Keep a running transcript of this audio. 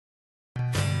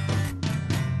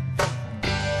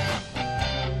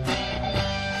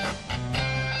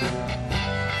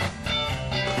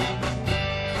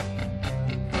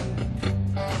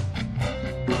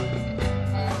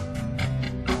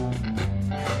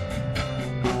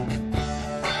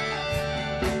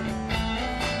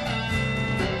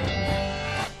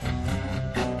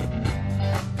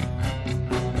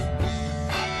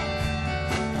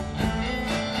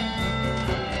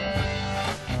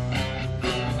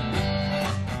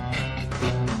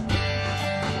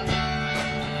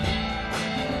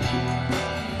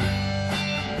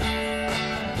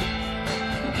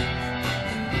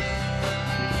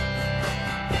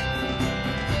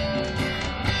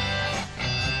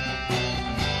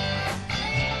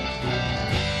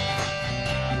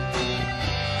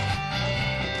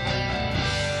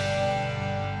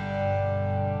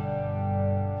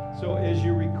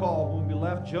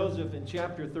Joseph in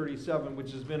chapter 37,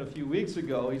 which has been a few weeks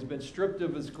ago. He's been stripped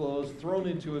of his clothes, thrown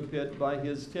into a pit by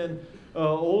his 10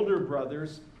 older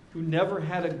brothers who never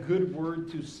had a good word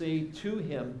to say to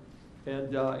him.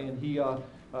 And he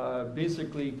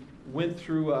basically went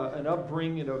through an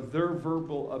upbringing of their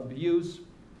verbal abuse.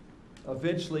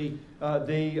 Eventually,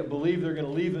 they believe they're going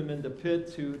to leave him in the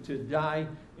pit to die,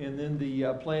 and then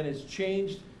the plan is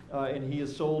changed, and he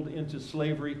is sold into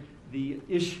slavery. The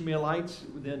Ishmaelites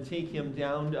then take him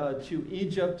down to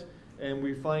Egypt, and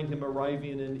we find him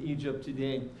arriving in Egypt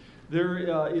today.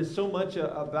 There is so much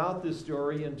about this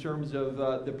story in terms of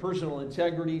the personal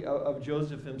integrity of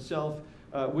Joseph himself.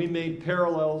 We made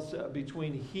parallels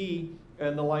between he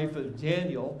and the life of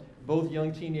Daniel, both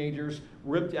young teenagers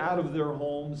ripped out of their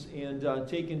homes and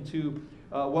taken to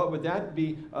what would that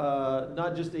be,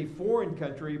 not just a foreign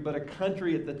country, but a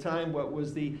country at the time what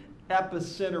was the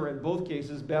epicenter in both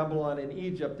cases, Babylon and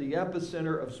Egypt, the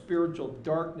epicenter of spiritual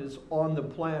darkness on the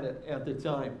planet at the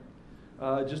time.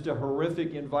 Just a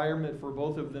horrific environment for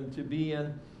both of them to be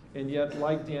in, and yet,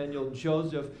 like Daniel,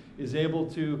 Joseph is able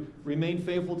to remain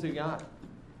faithful to God.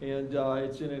 And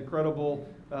it's an incredible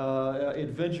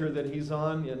adventure that he's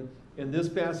on. And in this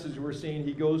passage, we're seeing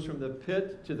he goes from the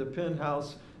pit to the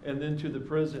penthouse and then to the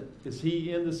prison. Is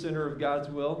he in the center of God's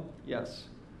will? Yes.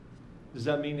 Does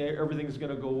that mean everything's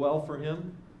going to go well for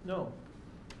him? No.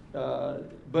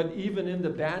 But even in the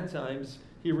bad times,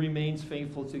 he remains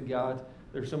faithful to God.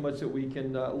 There's so much that we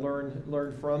can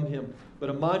learn from him. But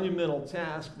a monumental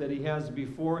task that he has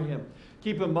before him.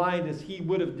 Keep in mind, as he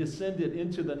would have descended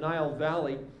into the Nile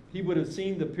Valley, he would have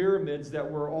seen the pyramids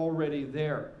that were already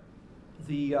there.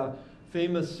 The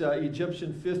famous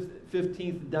Egyptian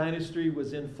 15th dynasty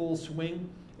was in full swing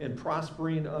and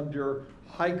prospering under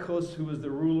Hyksos, who was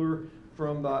the ruler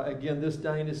from, again, this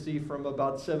dynasty from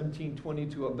about 1720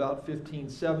 to about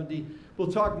 1570.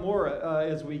 We'll talk more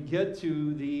as we get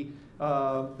to the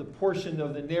portion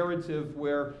of the narrative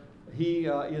where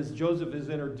Joseph is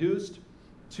introduced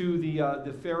to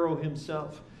the Pharaoh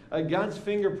himself. God's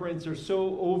fingerprints are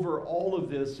so over all of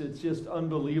this, it's just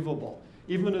unbelievable.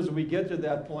 Even as we get to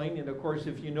that point, and of course,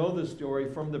 if you know the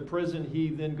story, from the prison, he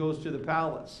then goes to the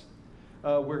palace,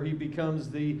 where he becomes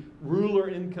the ruler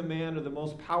in command of the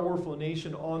most powerful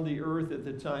nation on the earth at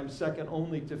the time, second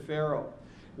only to Pharaoh.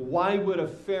 Why would a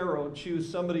Pharaoh choose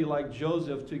somebody like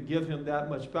Joseph to give him that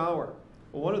much power?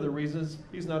 Well, one of the reasons,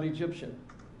 he's not Egyptian.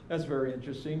 That's very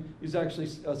interesting. He's actually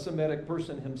a Semitic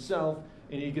person himself,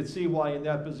 and you could see why in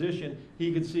that position,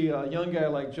 he could see a young guy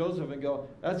like Joseph and go,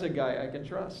 that's a guy I can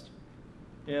trust.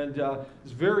 And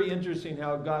it's very interesting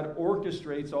how God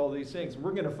orchestrates all these things.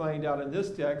 We're going to find out in this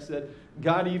text that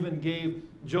God even gave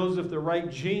Joseph the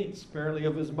right genes, apparently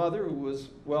of his mother, who was,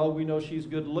 well, we know she's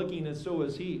good looking, and so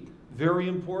is he. Very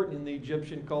important in the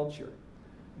Egyptian culture.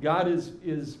 God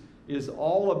is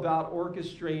all about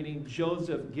orchestrating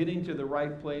Joseph getting to the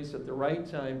right place at the right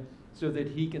time so that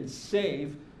he can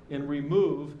save and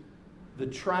remove the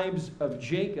tribes of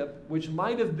Jacob, which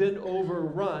might have been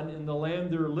overrun in the land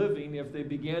they're living if they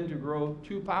began to grow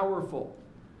too powerful.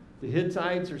 The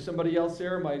Hittites or somebody else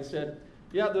there might have said,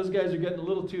 yeah, those guys are getting a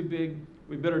little too big.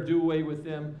 We better do away with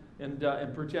them and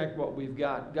protect what we've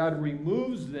got. God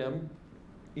removes them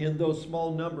in those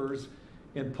small numbers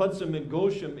and puts them in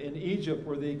Goshen in Egypt,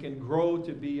 where they can grow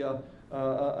to be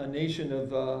a nation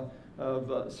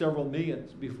of several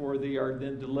millions before they are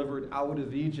then delivered out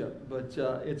of Egypt. But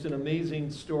it's an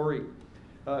amazing story.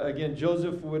 Again,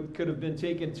 Joseph could have been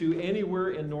taken to anywhere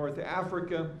in North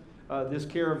Africa. This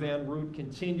caravan route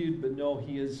continued, but no,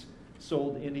 he is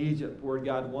sold in Egypt, where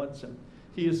God wants him.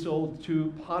 He is sold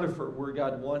to Potiphar, where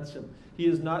God wants him. He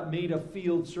is not made a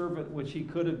field servant, which he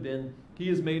could have been. He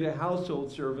is made a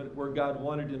household servant, where God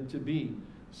wanted him to be,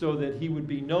 so that he would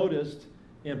be noticed,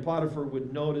 and Potiphar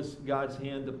would notice God's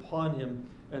hand upon him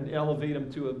and elevate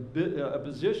him to a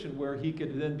position where he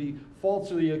could then be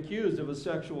falsely accused of a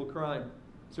sexual crime.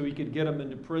 So he could get him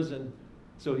into prison,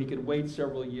 so he could wait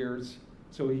several years,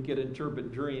 so he could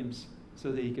interpret dreams,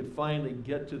 so that he could finally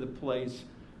get to the place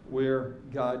where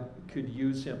God could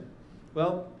use him.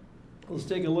 Well, let's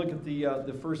take a look at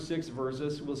the first 6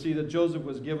 verses. We'll see that Joseph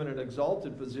was given an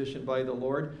exalted position by the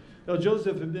Lord. Now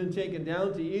Joseph had been taken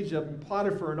down to Egypt, and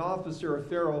Potiphar, an officer of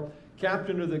Pharaoh,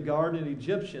 captain of the guard, an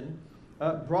Egyptian,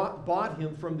 bought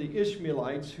him from the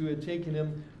Ishmaelites who had taken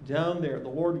him down there. The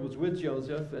Lord was with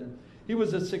Joseph, and he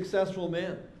was a successful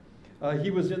man.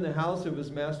 He was in the house of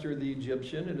his master, the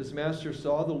Egyptian, and his master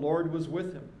saw the Lord was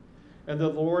with him. And the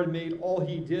Lord made all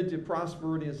he did to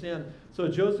prosper in his hand. So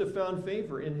Joseph found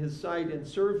favor in his sight and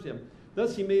served him.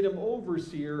 Thus he made him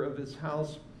overseer of his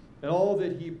house and all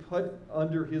that he put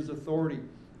under his authority.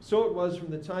 So it was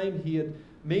from the time he had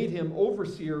made him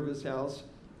overseer of his house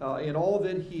in all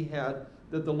that he had,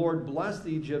 that the Lord blessed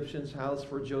the Egyptian's house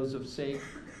for Joseph's sake.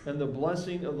 And the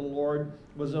blessing of the Lord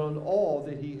was on all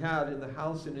that he had in the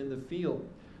house and in the field.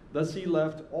 Thus he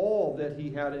left all that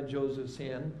he had in Joseph's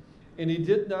hand, and he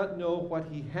did not know what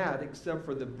he had except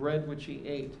for the bread which he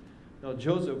ate. Now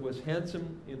Joseph was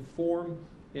handsome in form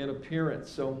and appearance.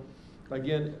 So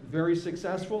again, very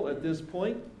successful at this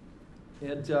point,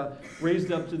 and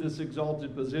raised up to this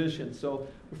exalted position. So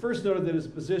we first noted that his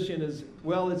position is,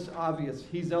 well, it's obvious.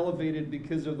 He's elevated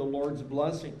because of the Lord's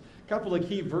blessing. A couple of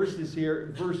key verses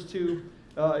here. Verse 2,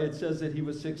 it says that he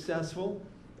was successful.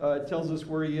 It tells us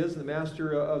where he is, the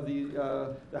master of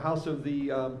the house of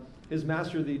his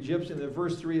master, the Egyptian. In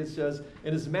verse 3 it says,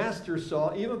 and his master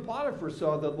saw, even Potiphar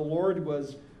saw, that the Lord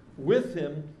was with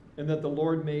him, and that the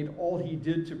Lord made all he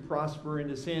did to prosper in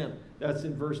his hand. That's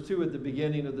in verse 2 at the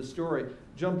beginning of the story.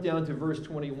 Jump down to verse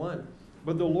 21.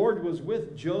 But the Lord was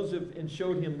with Joseph and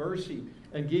showed him mercy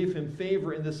and gave him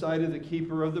favor in the sight of the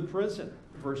keeper of the prison.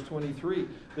 Verse 23.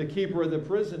 The keeper of the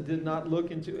prison did not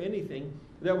look into anything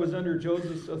that was under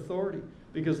Joseph's authority,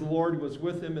 because the Lord was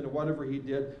with him, and whatever he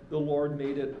did, the Lord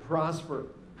made it prosper.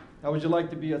 How would you like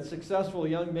to be a successful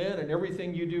young man and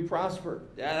everything you do prosper?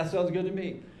 Yeah, that sounds good to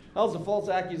me. How's the false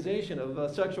accusation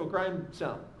of sexual crime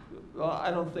sound? Well,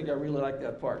 I don't think I really like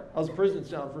that part. How's prison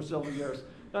sound for several years?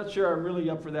 Not sure I'm really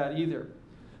up for that either.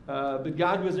 But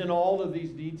God was in all of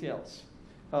these details.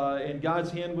 And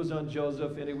God's hand was on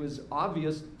Joseph, and it was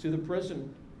obvious to the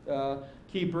prison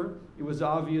keeper. It was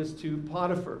obvious to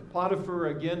Potiphar. Potiphar,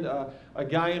 again, a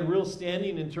guy in real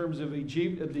standing in terms of the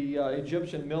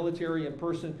Egyptian military, and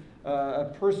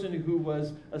a person who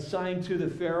was assigned to the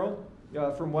Pharaoh.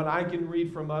 From what I can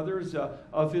read from others,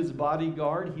 of his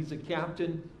bodyguard. He's a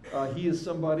captain. He is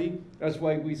somebody. That's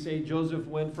why we say Joseph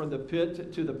went from the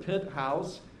pit to the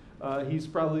penthouse. He's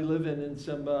probably living in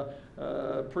some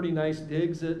pretty nice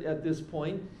digs at this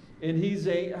point. And he's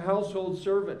a household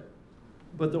servant.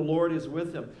 But the Lord is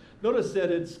with him. Notice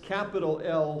that it's capital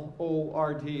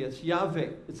L-O-R-D. It's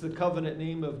Yahweh. It's the covenant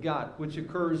name of God, which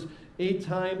occurs 8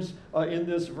 times in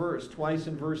this verse. Twice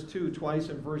in verse 2, twice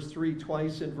in verse 3,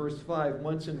 twice in verse 5,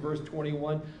 once in verse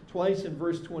 21, twice in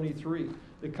verse 23.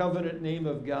 The covenant name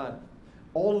of God.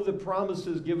 All of the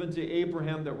promises given to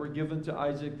Abraham, that were given to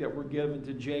Isaac, that were given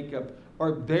to Jacob,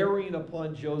 are bearing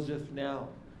upon Joseph now.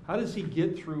 How does he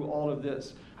get through all of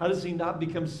this? How does he not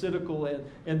become cynical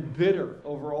and bitter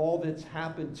over all that's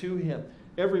happened to him?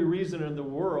 Every reason in the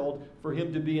world for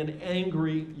him to be an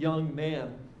angry young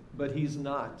man, but he's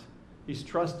not. He's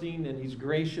trusting and he's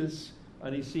gracious,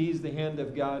 and he sees the hand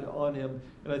of God on him.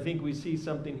 And I think we see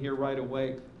something here right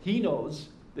away. He knows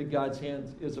that God's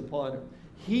hand is upon him.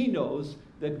 He knows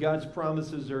that God's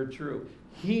promises are true.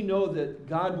 He knows that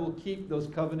God will keep those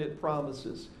covenant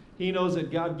promises. He knows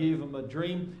that God gave him a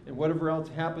dream, and whatever else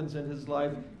happens in his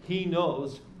life, he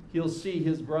knows he'll see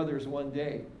his brothers one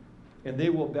day, and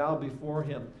they will bow before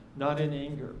him, not in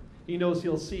anger. He knows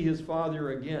he'll see his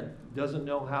father again. Doesn't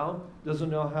know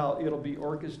how it'll be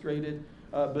orchestrated,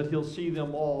 but he'll see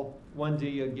them all one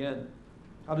day again.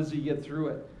 How does he get through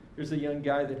it? Here's a young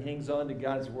guy that hangs on to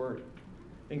God's word,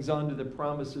 hangs on to the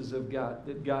promises of God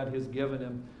that God has given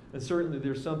him. And certainly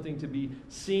there's something to be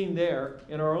seen there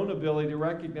in our own ability to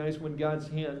recognize when God's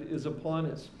hand is upon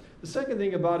us. The second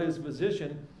thing about his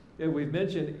position that we've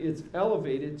mentioned, it's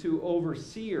elevated to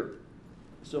overseer.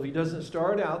 So he doesn't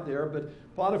start out there, but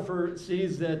Potiphar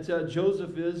sees that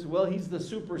Joseph is, well, he's the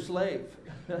super slave.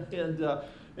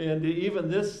 and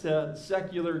even this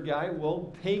secular guy,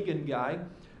 well, pagan guy,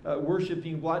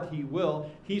 worshiping what he will,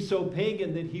 he's so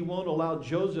pagan that he won't allow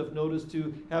Joseph, notice,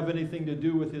 to have anything to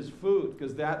do with his food,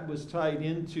 because that was tied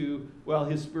into, well,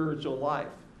 his spiritual life.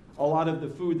 A lot of the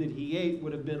food that he ate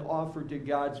would have been offered to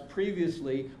gods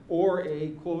previously, or a,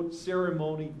 quote,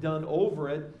 ceremony done over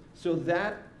it, so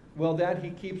that, well, that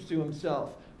he keeps to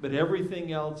himself. But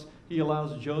everything else he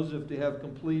allows Joseph to have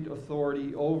complete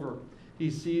authority over.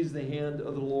 He sees the hand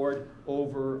of the Lord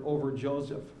over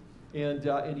Joseph.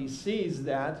 And he sees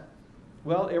that,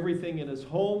 well, everything in his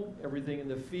home, everything in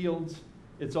the fields,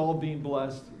 it's all being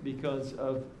blessed because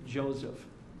of Joseph.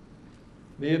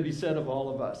 May it be said of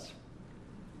all of us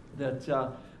that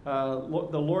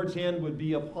the Lord's hand would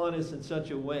be upon us in such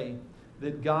a way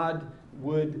that God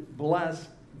would bless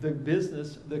the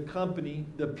business, the company,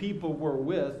 the people we're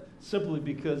with, simply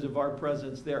because of our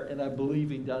presence there, and I believe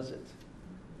he does it.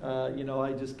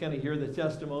 I just kind of hear the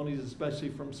testimonies, especially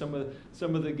from some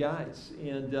of the guys,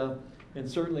 and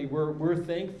certainly we're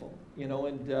thankful,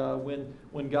 and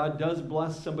when God does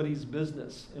bless somebody's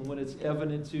business, and when it's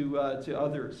evident to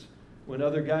others, when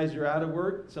other guys are out of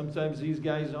work, sometimes these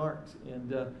guys aren't,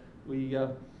 and We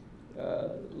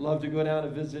love to go down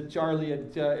and visit Charlie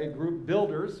at Group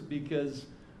Builders, because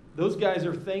those guys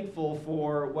are thankful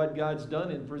for what God's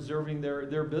done in preserving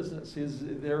their business.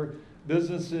 Their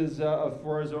business is,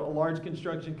 for as a large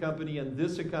construction company in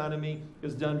this economy,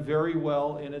 is done very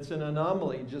well, and it's an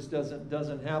anomaly. It just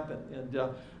doesn't happen. And I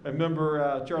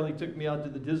remember Charlie took me out to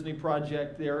the Disney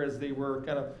project there as they were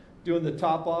kind of doing the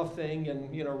top-off thing,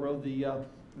 and rode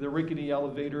the rickety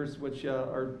elevators, which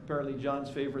are apparently John's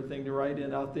favorite thing to ride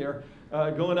in out there,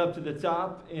 going up to the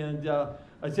top. And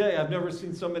I tell you, I've never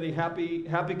seen so many happy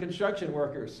construction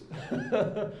workers.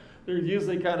 They're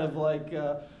usually kind of like,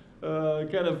 they're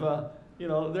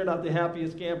not the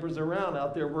happiest campers around,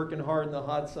 out there working hard in the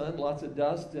hot sun, lots of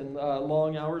dust and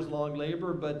long hours, long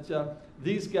labor. But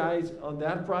these guys on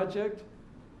that project,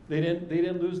 they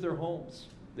didn't lose their homes.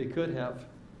 They could have.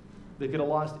 They could have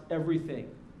lost everything.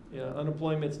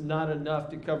 Unemployment's not enough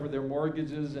to cover their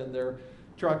mortgages and their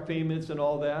truck payments and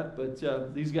all that,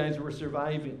 but these guys were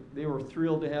surviving. They were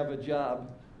thrilled to have a job.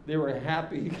 They were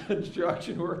happy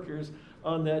construction workers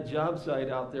on that job site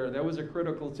out there. That was a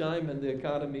critical time in the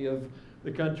economy of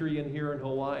the country and here in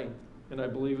Hawaii, and I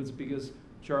believe it's because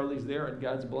Charlie's there and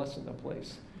God's blessing the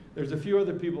place. There's a few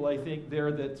other people, I think,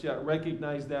 there that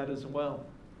recognize that as well.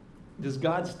 Does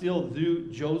God still do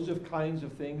Joseph kinds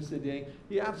of things today?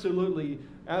 He absolutely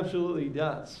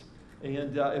does.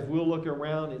 And if we'll look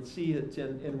around and see it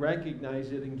and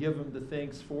recognize it and give him the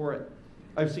thanks for it.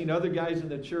 I've seen other guys in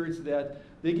the church that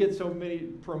they get so many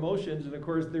promotions, and of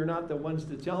course they're not the ones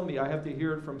to tell me. I have to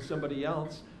hear it from somebody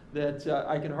else, that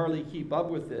I can hardly keep up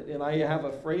with it. And I have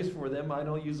a phrase for them. I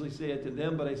don't usually say it to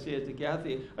them, but I say it to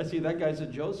Kathy. I say, that guy's a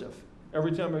Joseph.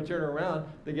 Every time I turn around,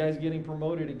 the guy's getting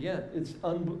promoted again. It's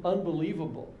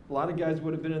unbelievable. A lot of guys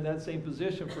would have been in that same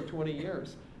position for 20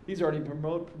 years. He's already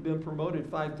been promoted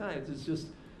 5 times. It's just,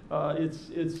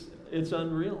 it's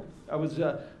unreal.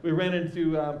 We ran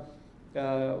into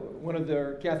one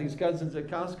of Kathy's cousins at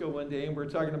Costco one day, and we were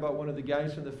talking about one of the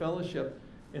guys from the fellowship,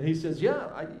 and he says,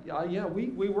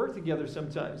 we work together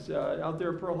sometimes out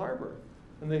there at Pearl Harbor.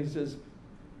 And then he says,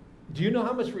 do you know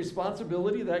how much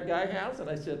responsibility that guy has? And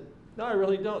I said, no, I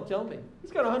really don't. Tell me.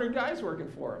 He's got 100 guys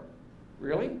working for him.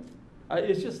 Really?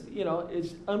 It's just,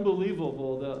 it's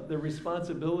unbelievable, the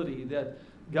responsibility that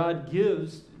God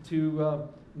gives to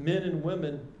men and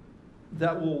women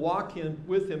that will walk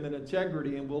with him in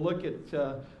integrity. And we'll look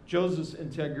at Joseph's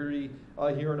integrity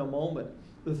here in a moment.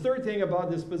 The third thing about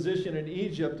this position in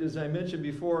Egypt, as I mentioned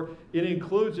before, it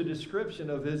includes a description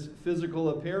of his physical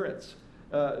appearance.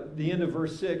 The end of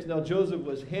verse 6, now Joseph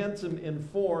was handsome in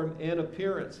form and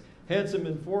appearance. Handsome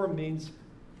in form means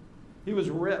he was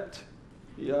ripped,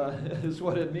 is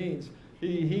what it means.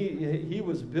 He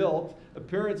was built.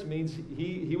 Appearance means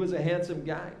he was a handsome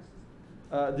guy.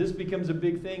 This becomes a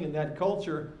big thing in that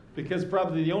culture, because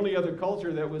probably the only other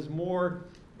culture that was more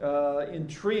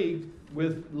intrigued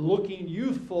with looking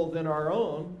youthful than our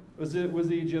own was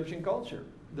the Egyptian culture.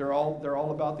 They're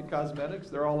all about the cosmetics.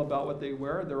 They're all about what they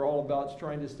wear. They're all about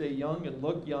trying to stay young and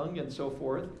look young and so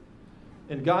forth.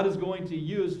 And God is going to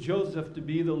use Joseph to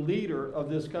be the leader of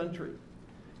this country.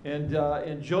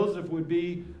 And Joseph would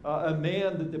be a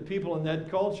man that the people in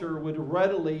that culture would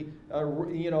readily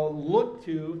look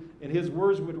to, and his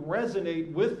words would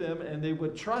resonate with them, and they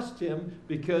would trust him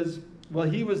because, well,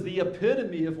 he was the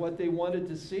epitome of what they wanted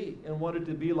to see and wanted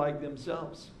to be like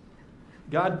themselves.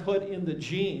 God put in the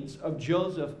genes of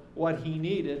Joseph what he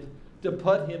needed to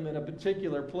put him in a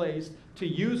particular place, to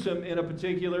use him in a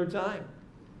particular time.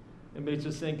 It makes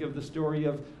us think of the story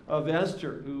of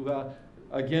Esther, who,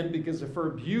 again, because of her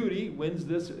beauty, wins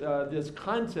this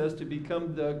contest to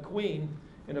become the queen,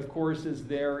 and of course is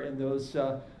there in those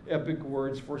epic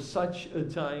words, for such a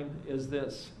time as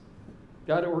this.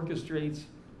 God orchestrates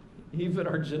even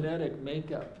our genetic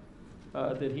makeup,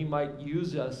 that he might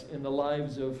use us in the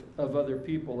lives of other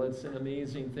people. It's an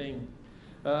amazing thing.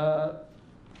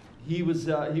 He was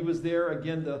there,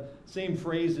 again, the same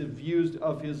phrase is used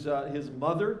of his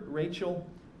mother, Rachel,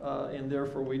 and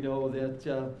therefore we know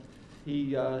that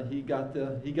he got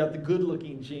the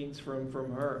good-looking genes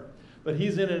from her. But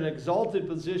he's in an exalted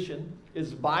position,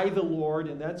 is by the Lord,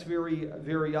 and that's very,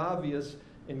 very obvious.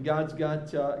 And God's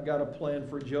got a plan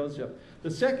for Joseph.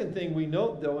 The second thing we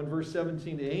note, though, in verse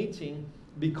 17 to 18,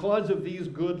 because of these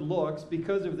good looks,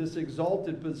 because of this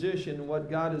exalted position, what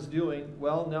God is doing,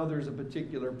 well, now there's a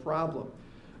particular problem.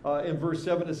 In verse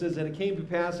 7 it says, and it came to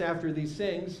pass after these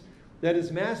things that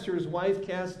his master's wife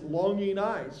cast longing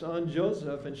eyes on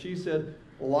Joseph, and she said,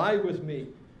 lie with me.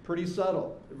 Pretty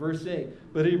subtle. Verse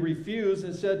 8, but he refused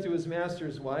and said to his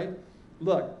master's wife,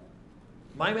 look,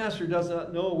 my master does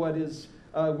not know what is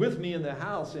with me in the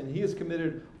house, and he has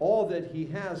committed all that he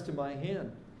has to my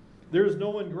hand. There is no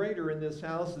one greater in this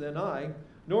house than I,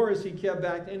 nor has he kept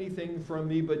back anything from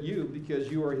me but you, because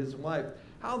you are his wife.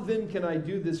 How then can I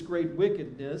do this great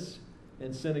wickedness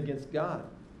and sin against God?"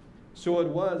 So it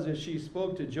was, as she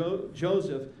spoke to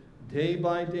Joseph day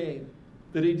by day,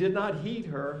 that he did not heed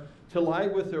her to lie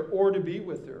with her or to be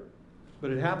with her.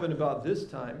 But it happened about this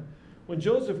time, when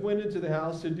Joseph went into the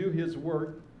house to do his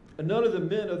work, and none of the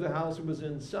men of the house was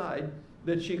inside,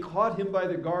 that she caught him by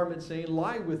the garment, saying,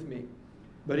 "Lie with me."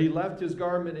 But he left his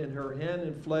garment in her hand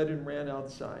and fled and ran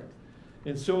outside.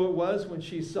 And so it was, when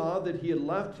she saw that he had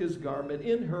left his garment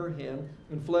in her hand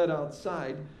and fled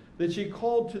outside, that she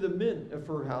called to the men of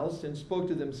her house and spoke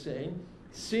to them, saying,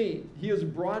 "See, he has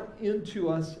brought into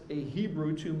us a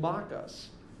Hebrew to mock us.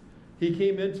 He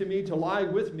came into me to lie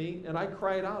with me, and I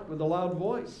cried out with a loud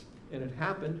voice." And it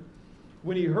happened,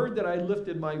 when he heard that I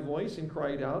lifted my voice and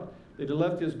cried out, that he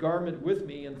left his garment with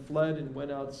me and fled and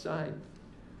went outside.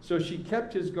 So she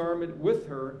kept his garment with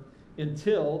her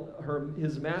until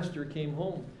his master came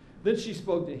home. Then she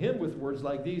spoke to him with words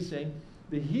like these, saying,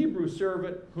 "The Hebrew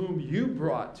servant whom you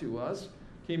brought to us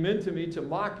came into me to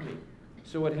mock me.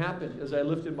 So it happened, as I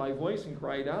lifted my voice and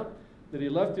cried out, that he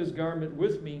left his garment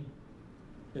with me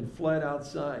and fled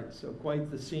outside." So quite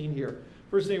the scene here.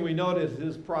 First thing we notice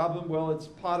is problem. Well, it's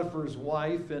Potiphar's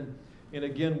wife, and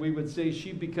again, we would say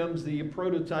she becomes the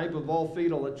prototype of all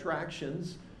fatal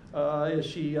attractions as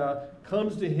she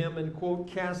comes to him and, quote,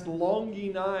 "cast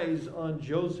longing eyes on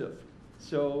Joseph."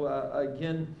 So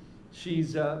again,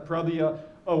 she's probably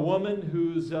a woman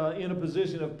who's in a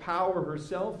position of power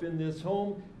herself in this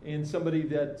home, and somebody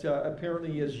that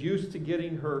apparently is used to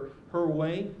getting her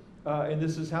way. And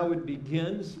this is how it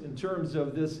begins in terms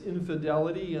of this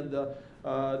infidelity and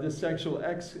this sexual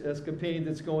escapade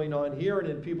that's going on here and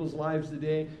in people's lives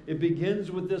today. It begins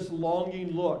with this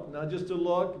longing look, not just a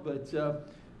look, but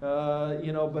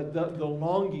but the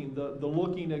longing, the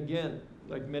looking again,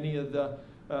 like many of the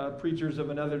preachers of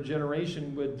another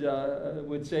generation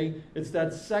would say. It's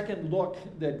that second look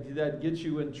that gets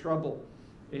you in trouble,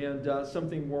 and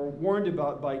something we're warned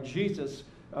about by Jesus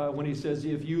when he says,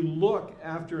 if you look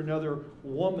after another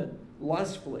woman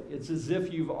lustfully, it's as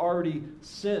if you've already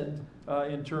sinned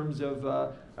in terms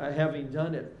of having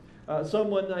done it. Psalm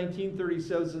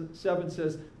 119:37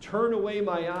 says, "Turn away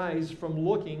my eyes from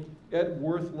looking at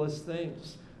worthless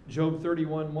things." Job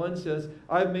 31:1 says,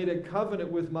 "I've made a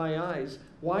covenant with my eyes.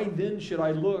 Why then should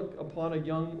I look upon a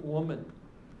young woman?"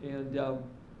 And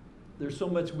there's so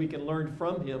much we can learn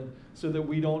from him so that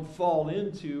we don't fall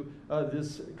into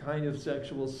this kind of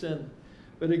sexual sin.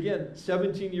 But again,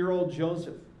 17-year-old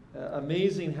Joseph,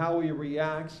 amazing how he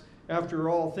reacts. After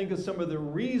all, think of some of the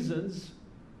reasons.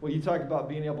 Well, you talk about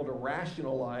being able to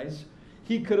rationalize.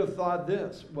 He could have thought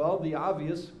this. Well, the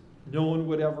obvious, no one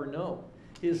would ever know.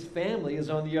 His family is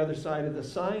on the other side of the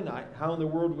Sinai. How in the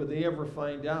world would they ever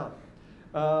find out?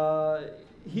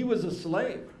 He was a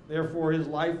slave. Therefore, his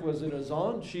life was in his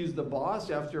own. She's the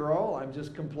boss. After all, I'm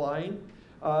just complying.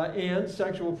 And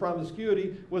sexual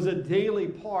promiscuity was a daily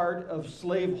part of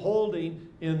slave holding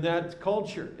in that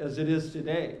culture, as it is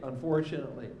today,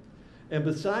 unfortunately. And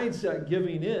besides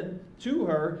giving in to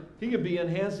her, he could be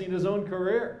enhancing his own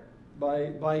career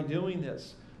by doing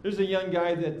this. There's a young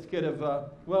guy that could have,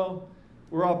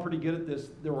 we're all pretty good at this,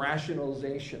 the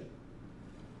rationalization.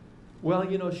 Well,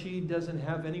 she doesn't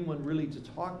have anyone really to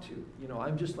talk to.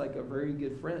 I'm just like a very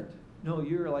good friend. No,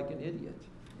 you're like an idiot.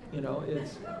 It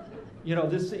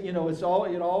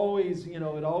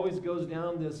always goes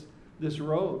down this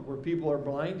road where people are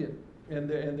blinded and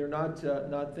they're not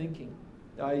thinking.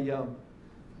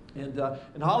 And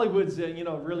Hollywood's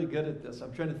really good at this.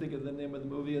 I'm trying to think of the name of the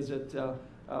movie. Is it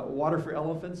Water for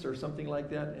Elephants or something like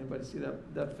that? Anybody see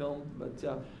that film? But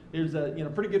here's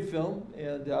a pretty good film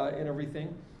and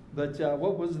everything. But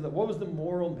what was the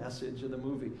moral message of the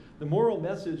movie? The moral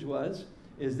message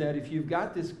is that if you've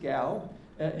got this gal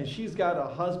and she's got a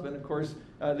husband, of course,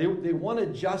 they want to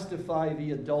justify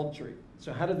the adultery.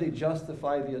 So how do they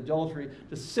justify the adultery?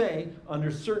 To say,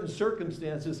 under certain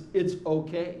circumstances, it's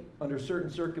okay. Under certain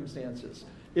circumstances,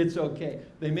 it's okay.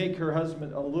 They make her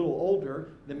husband a little older.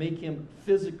 They make him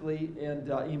physically and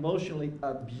emotionally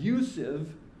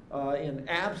abusive and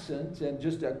absent and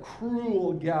just a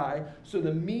cruel guy. So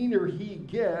the meaner he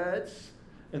gets,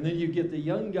 and then you get the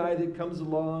young guy that comes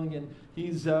along and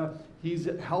he's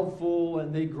helpful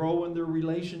and they grow in their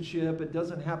relationship. It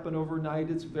doesn't happen overnight.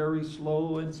 It's very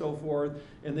slow and so forth.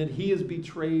 And then he is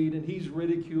betrayed and he's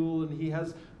ridiculed and he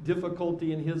has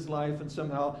difficulty in his life, and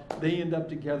somehow they end up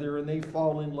together and they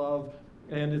fall in love.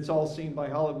 And it's all seen by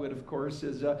Hollywood, of course,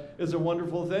 as a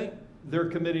wonderful thing. they're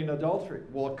committing adultery.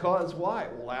 Well, cause why?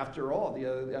 Well, after all,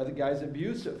 the other guy's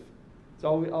abusive. It's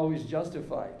always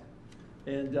justified.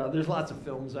 And there's lots of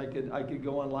films I could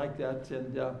go on like that,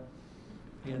 and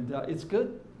it's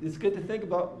good. It's good to think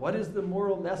about what is the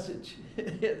moral message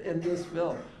in this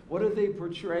film. What are they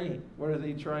portraying? What are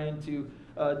they trying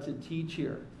to teach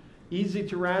here? Easy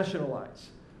to rationalize.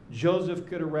 Joseph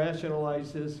could have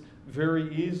rationalized this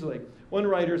very easily. One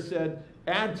writer said,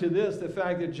 add to this the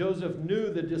fact that Joseph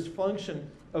knew the dysfunction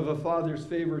of a father's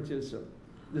favoritism,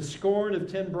 the scorn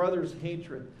of 10 brothers'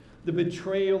 hatred, the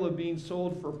betrayal of being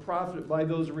sold for profit by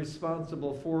those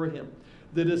responsible for him,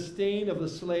 the disdain of a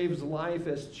slave's life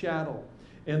as chattel,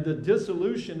 and the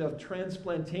dissolution of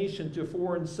transplantation to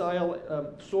foreign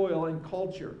soil and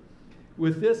culture.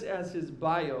 With this as his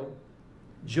bio,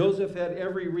 Joseph had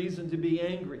every reason to be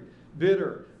angry,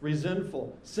 bitter,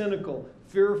 resentful, cynical,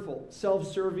 fearful,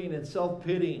 self-serving, and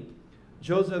self-pitying.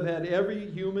 Joseph had every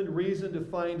human reason to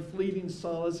find fleeting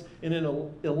solace in an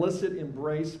illicit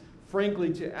embrace,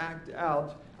 frankly to act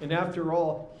out, and after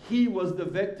all, he was the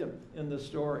victim in the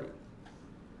story.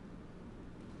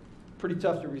 Pretty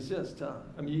tough to resist, huh?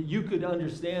 I mean, you could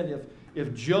understand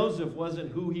if Joseph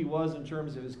wasn't who he was in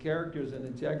terms of his characters and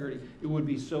integrity, it would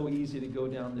be so easy to go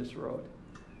down this road.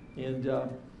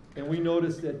 And we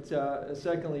notice that,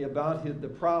 secondly, about the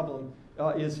problem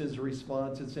is his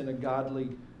response. It's in a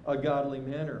godly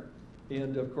manner.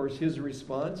 And, of course, his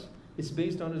response is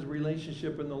based on his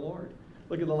relationship with the Lord.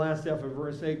 Look at the last half of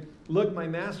verse 8. Look, my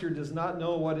master does not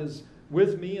know what is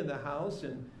with me in the house,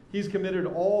 and he's committed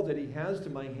all that he has to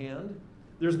my hand.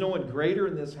 There's no one greater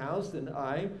in this house than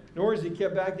I, nor has he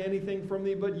kept back anything from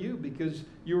me but you, because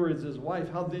you are his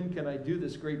wife. How then can I do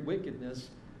this great wickedness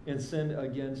and sin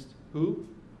against who?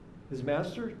 His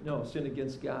master? No, sin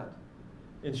against God.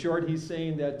 In short, he's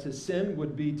saying that to sin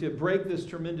would be to break this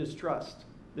tremendous trust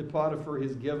that Potiphar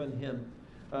has given him.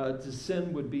 To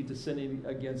sin would be to sin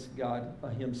against God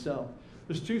himself.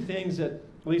 There's two things that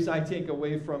at least I take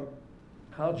away from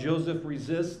how Joseph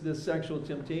resists this sexual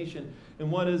temptation. And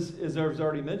one is, as I was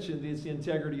already mentioned, is the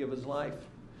integrity of his life.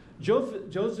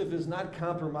 Joseph is not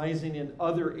compromising in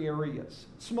other areas,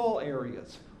 small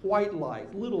areas, white lies,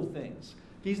 little things.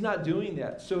 He's not doing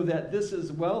that so that this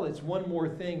is, well, it's one more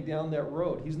thing down that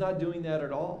road. He's not doing that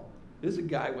at all. This is a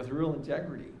guy with real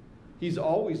integrity. He's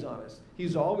always honest.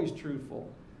 He's always truthful.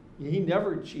 He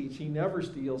never cheats. He never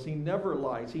steals. He never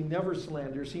lies. He never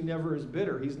slanders. He never is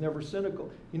bitter. He's never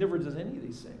cynical. He never does any of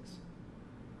these things.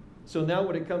 So now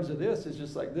when it comes to this, it's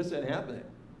just like, this ain't happening.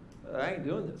 I ain't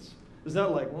doing this. It's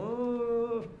not like,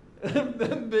 oh,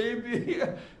 baby.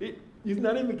 He's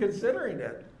not even considering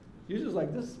it. He's just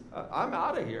like, this, I'm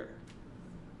out of here.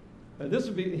 And this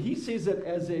would be, he sees it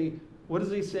as a, what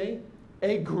does he say?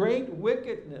 A great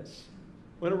wickedness.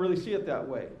 We don't really see it that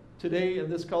way. Today in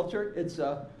this culture, it's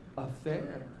a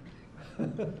affair.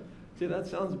 See, that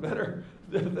sounds better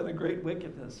than a great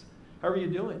wickedness. How are you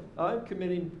doing? I'm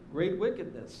committing great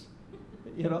wickedness.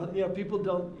 You know, people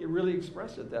don't really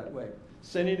express it that way.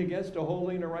 Sinning against a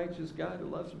holy and a righteous God who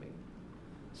loves me.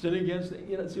 Sinning against,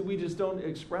 see, we just don't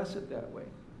express it that way.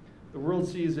 The world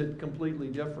sees it completely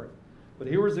different. But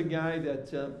here was a guy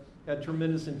that had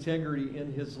tremendous integrity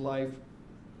in his life.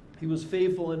 He was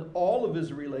faithful in all of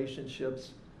his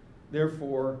relationships.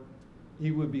 Therefore, he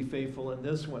would be faithful in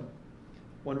this one.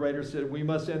 One writer said, we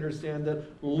must understand that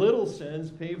little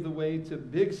sins pave the way to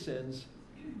big sins,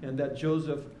 and that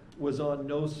Joseph was on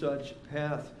no such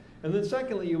path. And then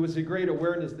secondly, it was a great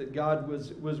awareness that God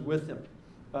was with him.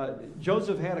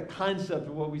 Joseph had a concept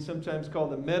of what we sometimes call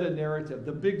the meta-narrative,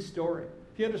 the big story.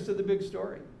 He understood the big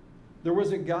story. There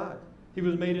was a God. He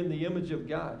was made in the image of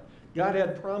God. God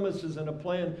had promises and a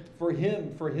plan for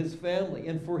him, for his family,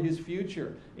 and for his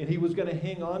future. And he was going to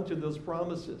hang on to those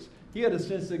promises. He had a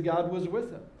sense that God was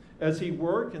with him. As he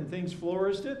worked and things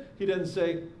flourished, he didn't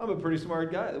say, I'm a pretty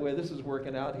smart guy the way this is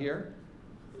working out here.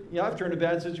 Yeah, I've turned a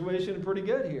bad situation pretty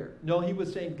good here. No, he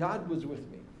was saying, God was with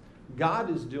me. God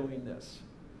is doing this.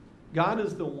 God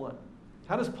is the one.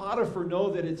 How does Potiphar know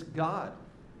that it's God?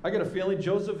 I got a feeling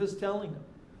Joseph is telling him,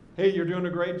 hey, you're doing a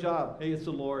great job. Hey, it's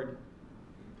the Lord.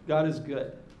 God is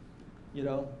good.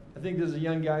 I think there's a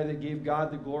young guy that gave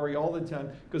God the glory all the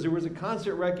time because there was a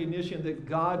constant recognition that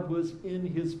God was in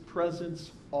his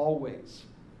presence always.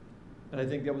 And I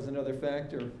think that was another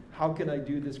factor. How can I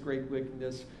do this great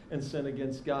wickedness and sin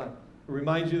against God? It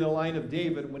reminds you of the line of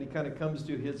David when he kind of comes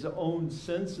to his own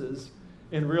senses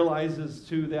and realizes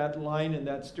to that line and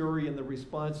that story and the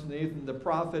response to Nathan the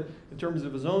prophet in terms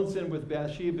of his own sin with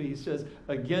Bathsheba. He says,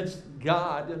 against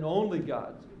God and only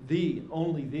God, thee,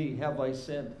 only thee, have I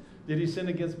sinned. Did he sin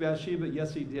against Bathsheba?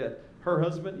 Yes, he did. Her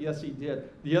husband? Yes, he did.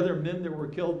 The other men that were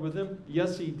killed with him?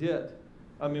 Yes, he did.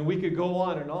 I mean, we could go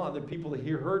on and on. The people that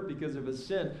he hurt because of his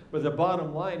sin. But the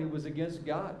bottom line, it was against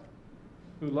God,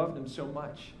 who loved him so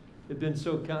much, had been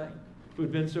so kind, who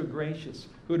had been so gracious,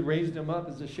 who had raised him up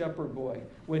as a shepherd boy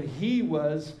when he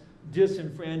was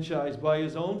disenfranchised by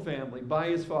his own family, by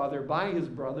his father, by his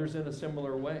brothers in a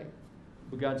similar way.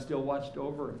 But God still watched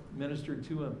over him, ministered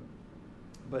to him.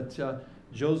 But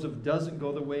Joseph doesn't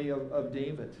go the way of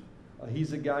David.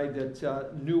 He's a guy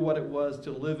that knew what it was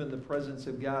to live in the presence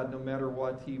of God no matter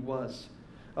what he was.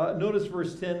 Notice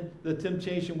verse 10, the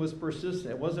temptation was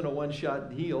persistent. It wasn't a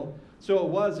one-shot deal. So it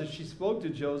was as she spoke to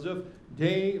Joseph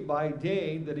day by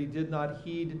day that he did not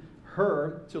heed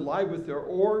her to lie with her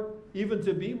or even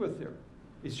to be with her.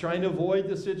 He's trying to avoid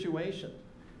the situation.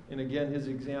 And again, his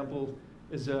example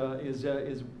is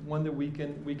one that we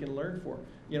can learn for.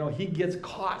 You know, he gets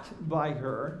caught by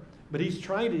her, but he's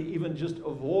trying to even just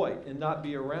avoid and not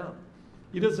be around.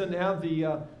 He doesn't have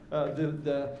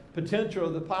the potential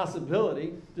or the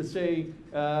possibility to say,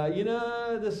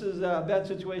 this is a bad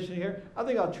situation here. I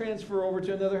think I'll transfer over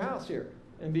to another house here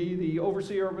and be the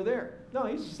overseer over there. No,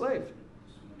 he's a slave.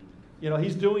 You know,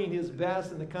 he's doing his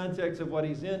best in the context of what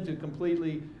he's in to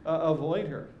completely avoid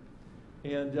her.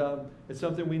 And it's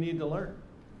something we need to learn.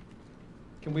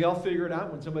 Can we all figure it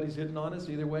out when somebody's hitting on us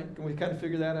either way? Can we kind of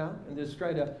figure that out and just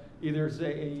try to either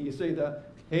say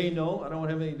hey, no, I don't want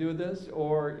to have anything to do with this,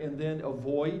 and then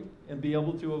avoid and be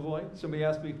able to avoid? Somebody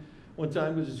asked me one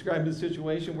time to describe the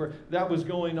situation where that was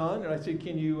going on, and I said,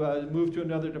 can you move to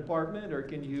another department, or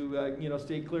can you,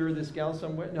 stay clear of this gal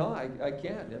somewhere? No, I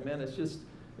can't. Man, it's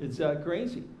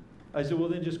crazy. I said, well,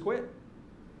 then just quit.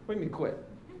 What do you mean quit?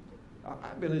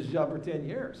 I've been in this job for 10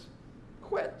 years.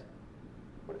 Quit.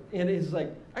 And he's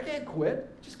like, I can't quit.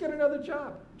 Just get another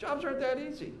job. Jobs aren't that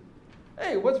easy.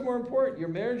 Hey, what's more important, your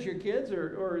marriage, your kids,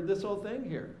 or this whole thing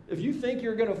here? If you think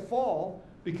you're going to fall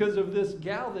because of this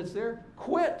gal that's there,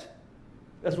 quit.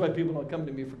 That's why people don't come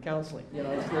to me for counseling. You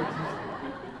know,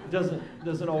 it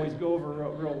doesn't always go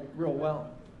over real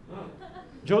well.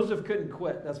 Joseph couldn't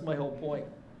quit. That's my whole point.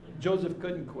 Joseph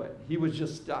couldn't quit. He was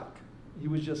just stuck. He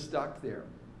was just stuck there.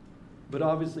 But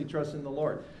obviously trusting the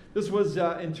Lord. This was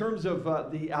in terms of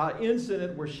the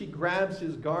incident where she grabs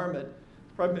his garment,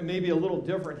 probably maybe a little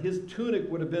different. His tunic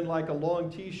would have been like a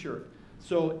long T-shirt.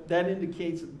 So that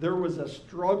indicates there was a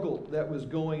struggle that was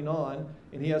going on,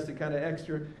 and he has to kind of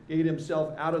extricate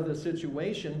himself out of the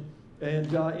situation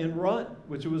and run,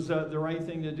 which was the right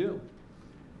thing to do.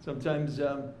 Sometimes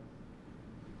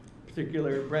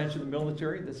particular branch of the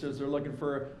military that says they're looking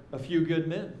for a few good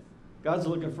men. God's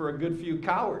looking for a good few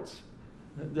cowards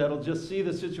that'll just see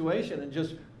the situation and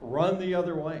just run the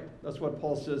other way. That's what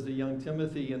Paul says to young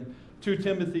Timothy in 2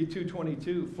 Timothy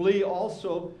 2:22. Flee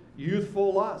also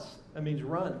youthful lusts. That means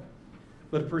run.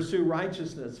 But pursue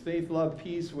righteousness, faith, love,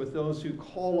 peace with those who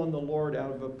call on the Lord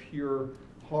out of a pure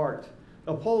heart.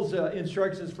 Now, Paul's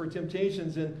instructions for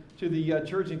temptations to the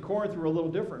church in Corinth were a little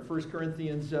different. 1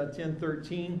 Corinthians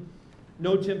 10:13.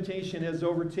 No temptation has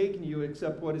overtaken you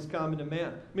except what is common to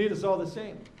man. I mean, it's all the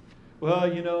same. Well,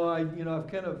 I've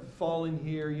kind of fallen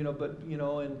here,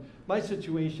 and my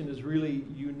situation is really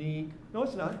unique. No,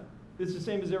 it's not. It's the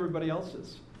same as everybody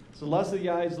else's. It's the lust of the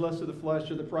eyes, lust of the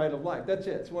flesh, or the pride of life. That's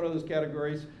it. It's one of those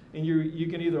categories. And you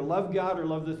can either love God or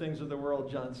love the things of the world,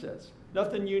 John says.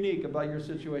 Nothing unique about your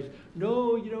situation.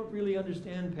 No, you don't really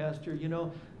understand, Pastor.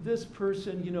 This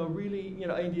person, really,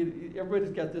 and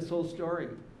everybody's got this whole story.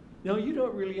 No, you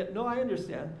don't really. No, I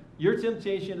understand. Your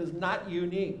temptation is not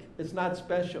unique. It's not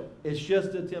special. It's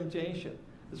just a temptation.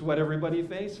 It's what everybody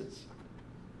faces.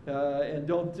 And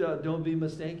don't be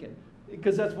mistaken.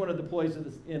 Because that's one of the ploys of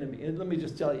the enemy. And let me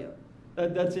just tell you,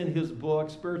 that's in his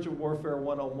book, Spiritual Warfare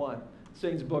 101.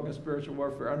 Satan's book of spiritual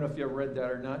warfare. I don't know if you ever read that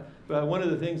or not. But one of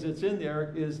the things that's in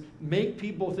there is make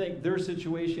people think their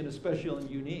situation is special and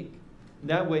unique. And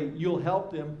that way you'll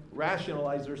help them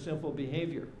rationalize their sinful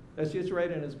behavior. That's just right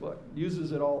in his book.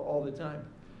 Uses it all the time.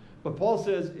 But Paul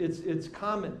says it's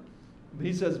common.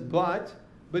 He says, but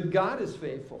God is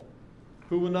faithful,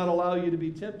 who will not allow you to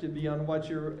be tempted beyond what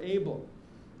you're able.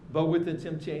 But with the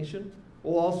temptation,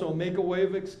 will also make a way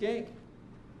of escape,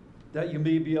 that you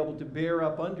may be able to bear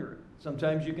up under it.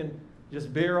 Sometimes you can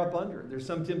just bear up under it. There's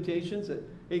some temptations that,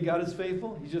 hey, God is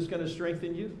faithful. He's just going to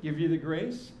strengthen you, give you the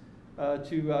grace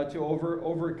to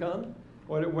overcome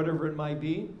whatever it might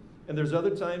be. And there's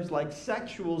other times like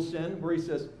sexual sin where he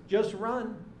says, just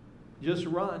run,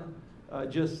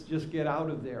 just get out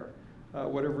of there,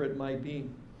 whatever it might be.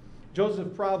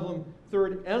 Joseph's problem,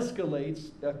 third,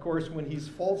 escalates, of course, when he's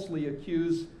falsely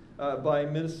accused by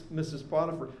Mrs.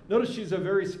 Potiphar. Notice she's a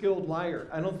very skilled liar.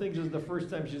 I don't think this is the first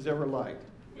time she's ever lied.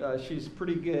 She's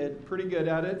pretty good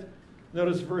at it.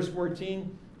 Notice verse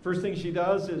 14. First thing she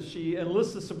does is she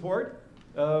enlists the support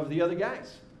of the other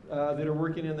guys that are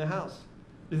working in the house.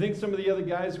 Do you think some of the other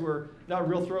guys were not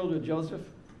real thrilled with Joseph?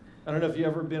 I don't know if you've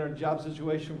ever been in a job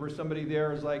situation where somebody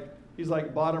there is like, he's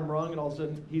like bottom rung and all of a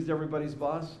sudden he's everybody's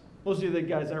boss. Most of the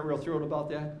guys aren't real thrilled about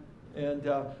that. And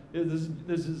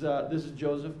this is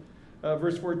Joseph.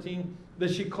 Verse 14,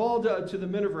 that she called to the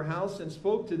men of her house and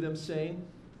spoke to them, saying,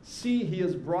 see, he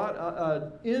has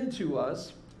brought into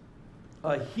us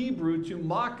a Hebrew to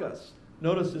mock us.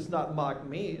 Notice it's not mock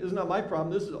me. This is not my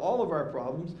problem. This is all of our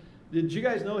problems. Did you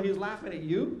guys know he's laughing at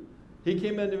you? He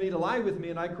came into me to lie with me,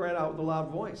 and I cried out with a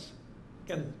loud voice.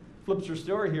 Kind of flips her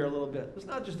story here a little bit. It's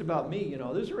not just about me, you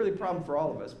know. This is a really problem for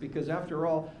all of us, because after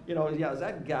all, you know, yeah,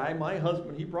 that guy, my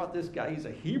husband, he brought this guy. He's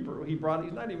a Hebrew. He's not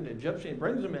even an Egyptian. He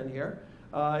brings him in here.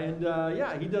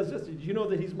 Yeah, he does this. Did you know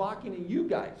that he's mocking at you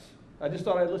guys? I just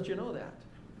thought I'd let you know that.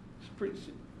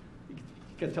 You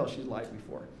can tell she's lied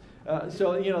before.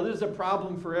 So, you know, this is a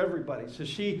problem for everybody. So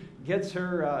she gets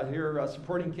her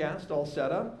supporting cast all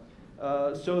set up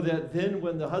so that then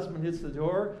when the husband hits the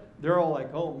door, they're all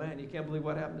like, oh, man, you can't believe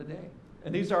what happened today.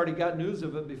 And he's already got news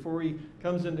of it before he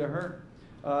comes into her.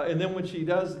 And then when she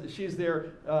does, she's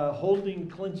there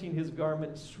clenching his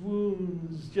garment,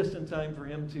 swoons just in time for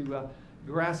him to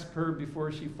grasp her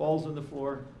before she falls on the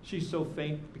floor. She's so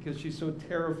faint because she's so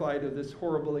terrified of this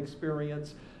horrible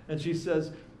experience. And she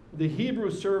says, the Hebrew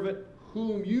servant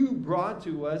whom you brought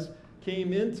to us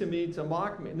came into me to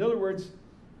mock me. In other words,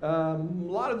 a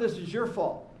lot of this is your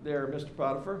fault there, Mr.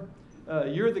 Potiphar.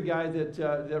 You're the guy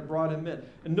that brought him in.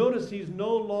 And notice he's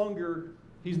no longer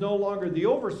the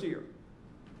overseer.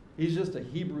 He's just a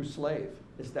Hebrew slave.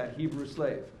 It's that Hebrew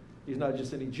slave. He's not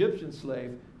just an Egyptian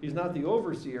slave. He's not the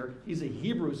overseer. He's a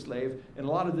Hebrew slave. And a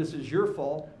lot of this is your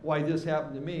fault, why this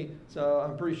happened to me. So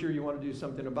I'm pretty sure you want to do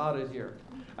something about it here.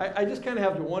 I just kind of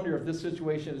have to wonder if this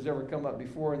situation has ever come up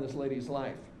before in this lady's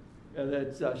life.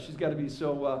 That she's got to be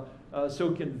so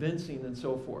convincing and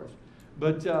so forth.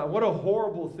 But what a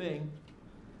horrible thing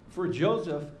for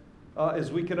Joseph,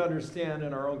 as we can understand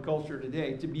in our own culture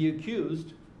today, to be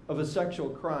accused of a sexual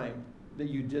crime that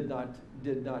you did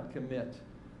not commit.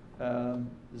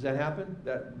 Does that happen?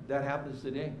 That happens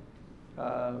today.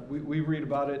 We read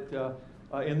about it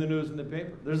in the news and the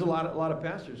paper. There's a lot of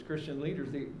pastors, Christian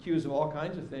leaders, they accuse of all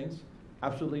kinds of things.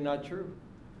 Absolutely not true.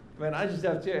 Man, I just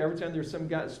have to tell you, every time there's some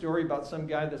story about some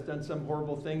guy that's done some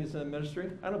horrible thing that's in the ministry,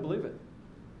 I don't believe it.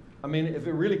 I mean, if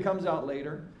it really comes out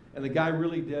later and the guy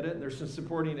really did it and there's some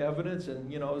supporting evidence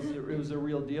and, you know, it was a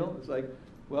real deal, it's like,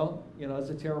 well, you know, it's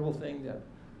a terrible thing then.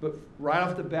 But right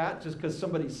off the bat, just because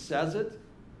somebody says it,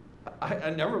 I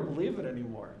never believe it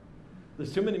anymore.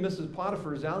 There's too many Mrs.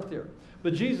 Potiphars out there.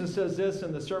 But Jesus says this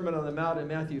in the Sermon on the Mount in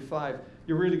Matthew 5.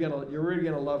 You're really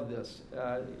gonna love this.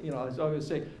 You know, as I always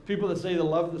say, people that say they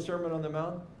love the Sermon on the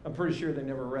Mount, I'm pretty sure they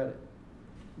never read it,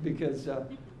 because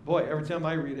boy, every time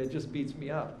I read it, it just beats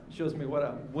me up. It shows me what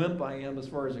a wimp I am as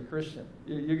far as a Christian.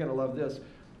 You're gonna love this.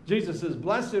 Jesus says,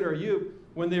 "Blessed are you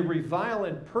when they revile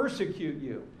and persecute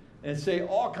you, and say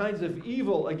all kinds of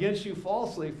evil against you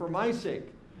falsely for my sake."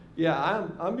 Yeah,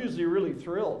 I'm usually really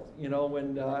thrilled, you know,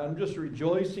 when I'm just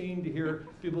rejoicing to hear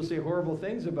people say horrible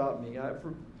things about me.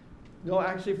 No,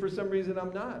 actually, for some reason,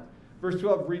 I'm not. Verse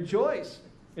 12, rejoice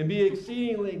and be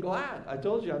exceedingly glad. I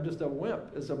told you I'm just a wimp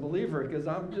as a believer because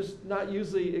I'm just not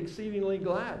usually exceedingly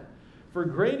glad. For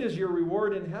great is your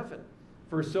reward in heaven,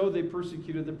 for so they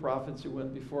persecuted the prophets who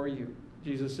went before you.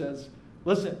 Jesus says,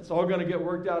 listen, it's all going to get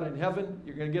worked out in heaven.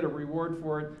 You're going to get a reward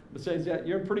for it. Besides that,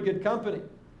 you're in pretty good company,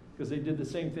 because they did the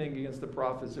same thing against the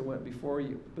prophets that went before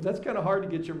you. But that's kind of hard to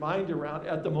get your mind around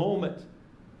at the moment.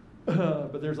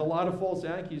 But there's a lot of false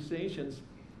accusations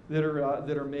that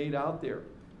are made out there,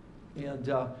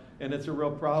 and it's a real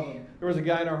problem. There was a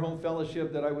guy in our home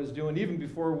fellowship that I was doing even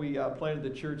before we planted the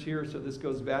church here. So this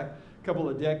goes back a couple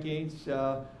of decades.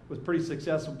 Was pretty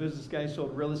successful business guy,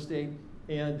 sold real estate,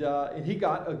 and he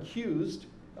got accused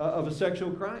of a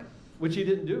sexual crime, which he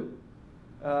didn't do.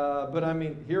 But I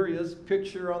mean, here he is,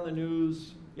 picture on the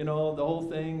news, you know, the whole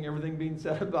thing, everything being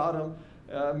said about him.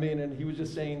 I mean, and he was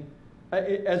just saying,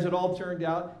 as it all turned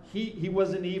out, he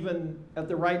wasn't even at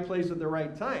the right place at the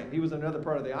right time. He was in another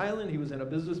part of the island. He was in a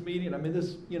business meeting. I mean,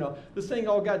 this thing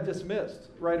all got dismissed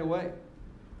right away.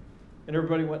 And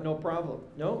everybody went, no problem.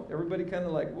 No, everybody kind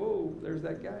of like, whoa, there's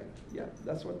that guy. Yeah,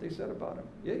 that's what they said about him.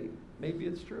 Yeah, maybe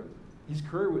it's true. His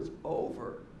career was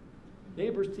over.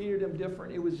 Neighbors treated him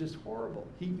different. It was just horrible.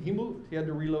 He moved. He had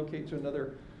to relocate to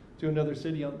another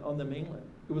city on the mainland.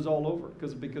 It was all over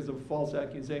because of a false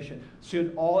accusation.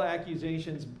 Should all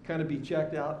accusations kind of be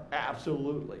checked out?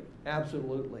 Absolutely.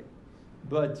 Absolutely.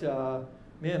 But,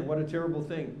 man, what a terrible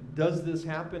thing. Does this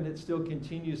happen? It still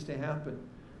continues to happen.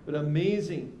 But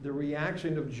amazing, the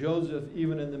reaction of Joseph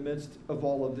even in the midst of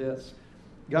all of this.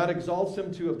 God exalts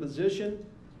him to a position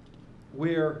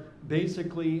where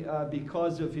basically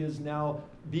because of his now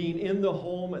being in the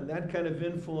home and that kind of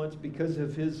influence, because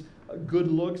of his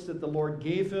good looks that the Lord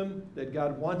gave him, that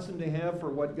God wants him to have for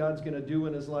what God's going to do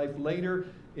in his life later,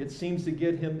 it seems to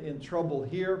get him in trouble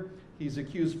here. He's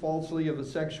accused falsely of a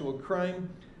sexual crime.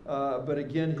 But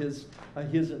again, his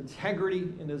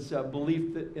integrity and his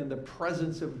belief that in the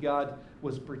presence of God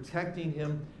was protecting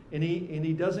him. And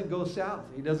he doesn't go south.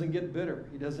 He doesn't get bitter.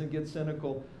 He doesn't get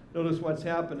cynical. Notice what's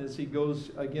happened is he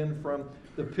goes again from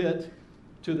the pit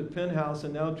to the penthouse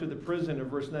and now to the prison in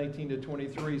verse 19 to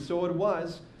 23. So it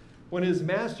was, when his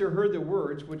master heard the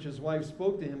words which his wife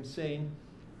spoke to him, saying,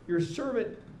 your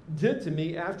servant did to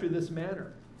me after this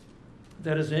manner,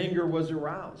 that his anger was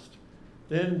aroused.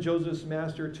 Then Joseph's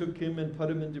master took him and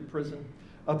put him into prison,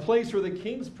 a place where the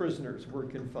king's prisoners were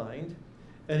confined,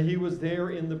 and he was there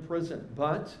in the prison.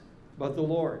 But the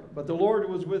Lord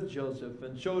was with Joseph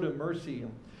and showed him mercy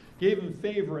and gave him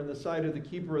favor in the sight of the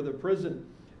keeper of the prison.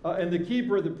 And the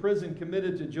keeper of the prison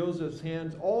committed to Joseph's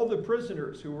hands all the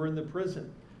prisoners who were in the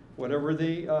prison. Whatever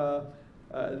they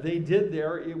did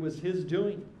there, it was his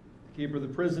doing. The keeper of the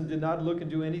prison did not look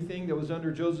into anything that was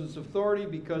under Joseph's authority,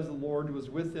 because the Lord was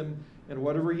with him, and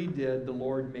whatever he did, the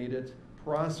Lord made it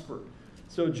prosper.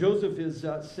 So Joseph is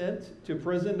sent to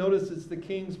prison. Notice it's the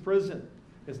king's prison.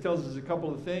 It tells us a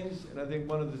couple of things, and I think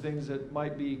one of the things that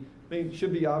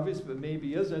should be obvious, but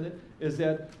maybe isn't, is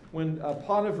that when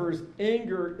Potiphar's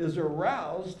anger is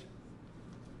aroused,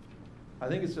 I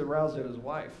think it's aroused at his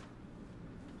wife.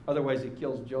 Otherwise, he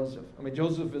kills Joseph. I mean,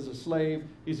 Joseph is a slave.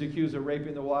 He's accused of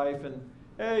raping the wife, and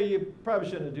hey, you probably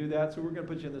shouldn't do that, so we're going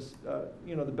to put you in this,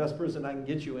 the best prison I can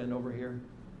get you in over here.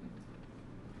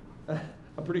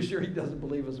 I'm pretty sure he doesn't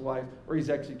believe his wife, or he's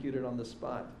executed on the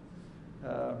spot.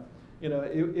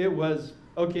 It was,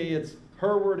 okay, it's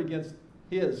her word against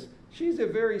his. She's a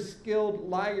very skilled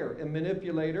liar and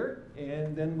manipulator,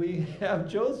 and then we have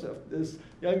Joseph, this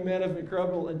young man of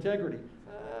incredible integrity.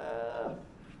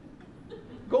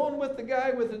 Going with the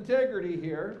guy with integrity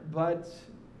here, but,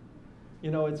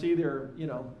 it's either, I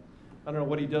don't know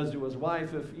what he does to his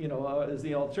wife as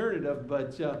the alternative,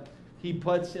 but he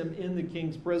puts him in the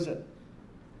king's prison,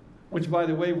 which, by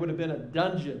the way, would have been a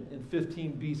dungeon in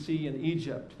 15 BC in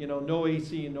Egypt. No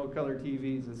AC and no color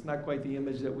TVs. It's not quite the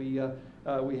image that we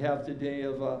have today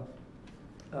of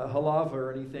Halava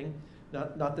or anything.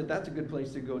 Not that that's a good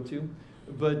place to go to.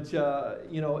 But,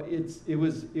 it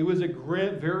was a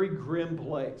very grim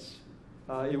place.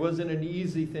 It wasn't an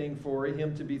easy thing for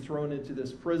him to be thrown into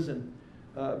this prison.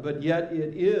 But yet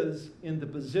it is in the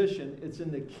position, it's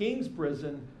in the king's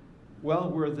prison,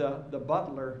 where the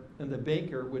butler and the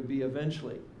baker would be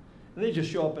eventually. And they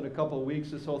just show up in a couple of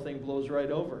weeks, this whole thing blows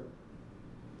right over.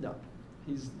 No,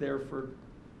 he's there for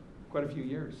quite a few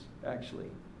years, actually.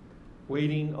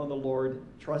 Waiting on the Lord,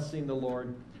 trusting the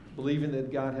Lord, believing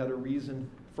that God had a reason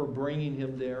for bringing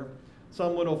him there.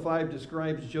 Psalm 105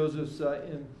 describes Joseph's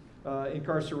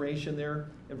incarceration there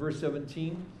in verse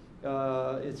 17.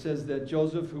 It says that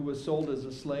Joseph, who was sold as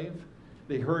a slave,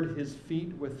 they hurt his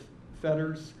feet with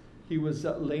fetters. He was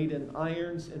laid in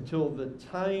irons until the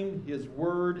time his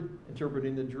word,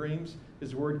 interpreting the dreams,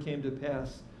 his word came to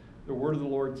pass. The word of the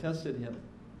Lord tested him.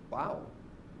 Wow.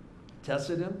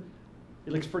 Tested him?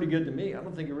 It looks pretty good to me. I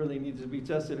don't think it really needs to be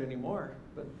tested anymore.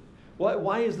 But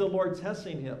why is the Lord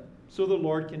testing him? So the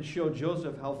Lord can show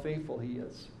Joseph how faithful he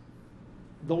is.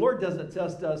 The Lord doesn't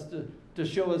test us to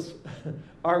show us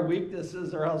our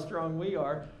weaknesses or how strong we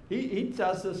are. He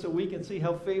tests us so we can see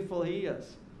how faithful he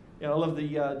is. I love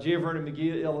the J. Vernon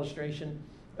McGee illustration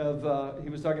of, he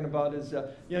was talking about his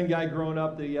young guy growing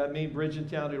up. The main bridge in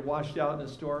town had washed out in a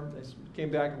storm. They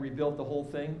came back and rebuilt the whole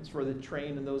thing. It's for the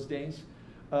train in those days.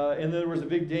 And then there was a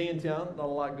big day in town, not a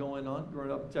lot going on,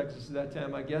 growing up in Texas at that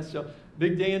time, I guess. So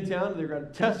big day in town, they're going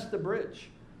to test the bridge.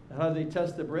 How did they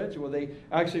test the bridge? Well, they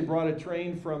actually brought a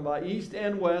train from east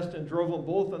and west and drove them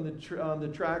both on the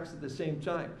tracks at the same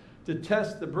time to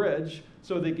test the bridge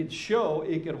so they could show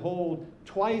it could hold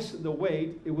twice the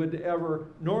weight it would ever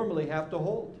normally have to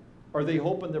hold. Are they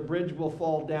hoping the bridge will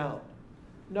fall down?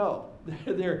 No.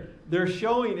 They're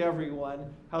showing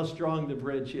everyone how strong the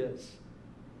bridge is.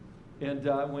 And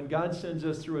when God sends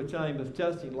us through a time of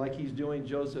testing, like he's doing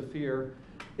Joseph here,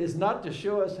 is not to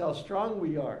show us how strong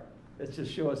we are. It's to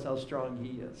show us how strong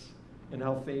he is and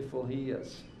how faithful he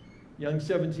is. Young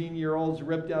 17-year-old's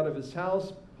ripped out of his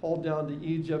house, hauled down to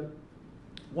Egypt.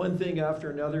 One thing after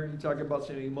another. You talk about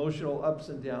some emotional ups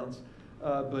and downs.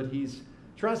 But he's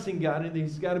trusting God, and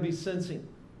he's got to be sensing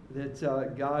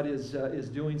that God is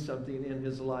doing something in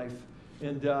his life.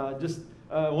 And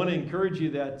I want to encourage you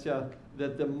that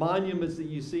the monuments that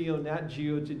you see on Nat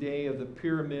Geo today of the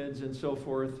pyramids and so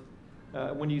forth,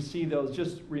 when you see those,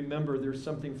 just remember there's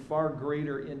something far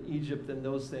greater in Egypt than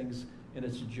those things, and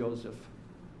it's Joseph.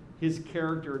 His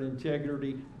character and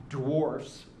integrity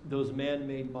dwarfs those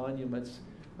man-made monuments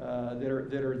that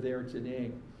are there today.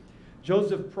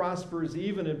 Joseph prospers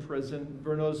even in prison.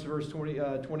 Verse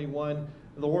 21,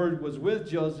 the Lord was with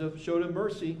Joseph, showed him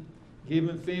mercy, gave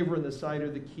him favor in the sight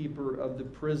of the keeper of the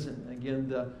prison. Again,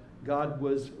 the God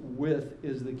was with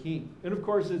is the key. And of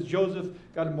course, as Joseph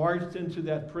got marched into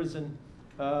that prison,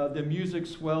 the music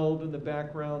swelled in the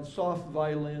background, soft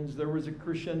violins, there was a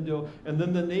crescendo, and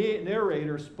then the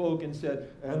narrator spoke and said,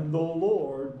 and the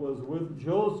Lord was with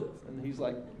Joseph. And he's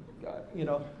like, God,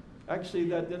 actually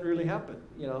that didn't really happen.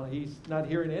 He's not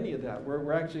hearing any of that.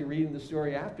 We're actually reading the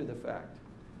story after the fact.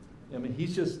 I mean,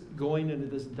 he's just going into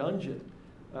this dungeon,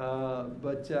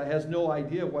 but has no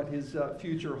idea what his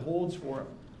future holds for him.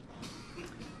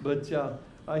 But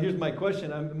here's my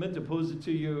question. I meant to pose it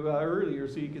to you earlier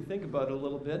so you could think about it a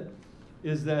little bit.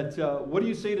 Is that, what do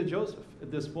you say to Joseph at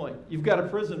this point? You've got a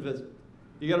prison visit.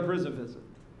 You got a prison visit.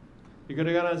 You're going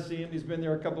to go down and see him. He's been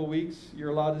there a couple of weeks. You're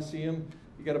allowed to see him.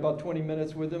 You got about 20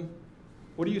 minutes with him.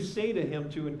 What do you say to him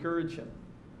to encourage him?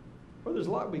 Well, there's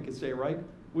a lot we could say, right?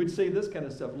 We'd say this kind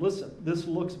of stuff. Listen, this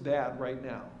looks bad right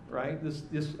now, right? This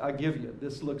I give you.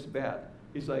 This looks bad.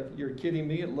 He's like, you're kidding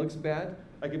me? It looks bad?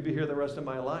 I could be here the rest of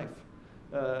my life.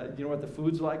 Do you know what the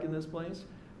food's like in this place?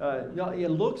 No, it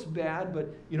looks bad,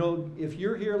 but if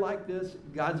you're here like this,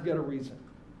 God's got a reason.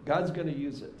 God's going to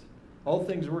use it. All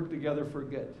things work together for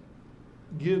good.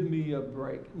 Give me a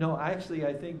break. No, actually,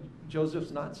 I think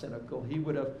Joseph's not cynical. He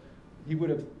would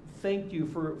have thanked you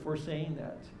for saying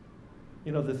that.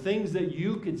 The things that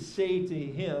you could say to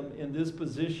him in this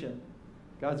position.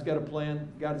 God's got a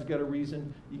plan. God's got a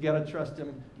reason. You got to trust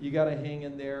him. You got to hang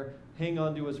in there. Hang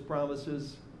on to his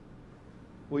promises.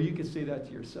 Well, you could say that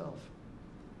to yourself.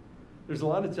 There's a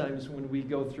lot of times when we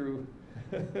go through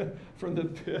from the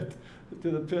pit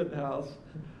to the penthouse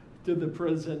to the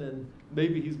prison, and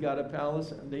maybe he's got a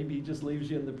palace, and maybe he just leaves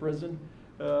you in the prison.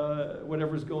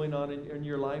 Whatever's going on in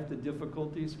your life, the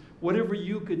difficulties, whatever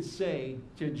you could say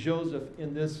to Joseph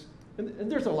in this,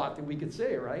 and there's a lot that we could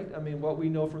say, right? I mean, what we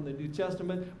know from the New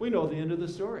Testament, we know the end of the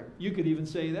story. You could even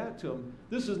say that to him.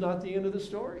 This is not the end of the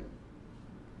story.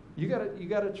 You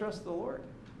gotta trust the Lord.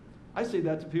 I say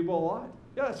that to people a lot.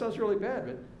 Yeah, it sounds really bad,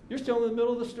 but you're still in the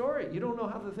middle of the story. You don't know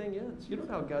how the thing ends. You don't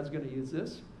know how God's going to use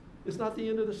this. It's not the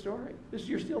end of the story.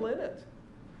 You're still in it.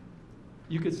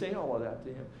 You could say all of that to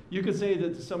him. You could say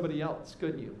that to somebody else,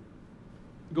 couldn't you?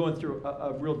 Going through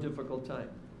a real difficult time.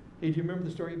 Hey, do you remember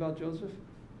the story about Joseph?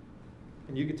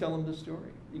 And you could tell them the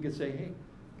story. You could say, hey,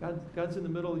 God's in the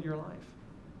middle of your life.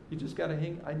 You just got to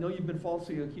hang. I know you've been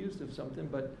falsely accused of something,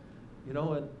 but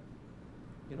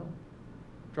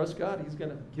trust God. He's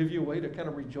going to give you a way to kind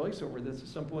of rejoice over this at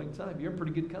some point in time. You're in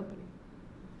pretty good company.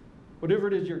 Whatever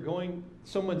it is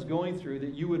someone's going through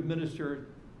that you would minister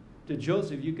to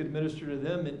Joseph, you could minister to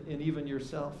them and even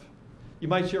yourself. You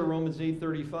might share Romans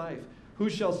 8:35. Who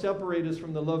shall separate us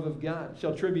from the love of God?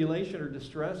 Shall tribulation or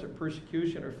distress or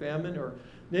persecution or famine or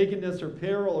nakedness or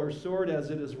peril or sword, as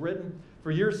it is written?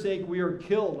 For your sake we are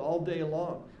killed all day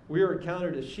long. We are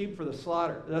counted as sheep for the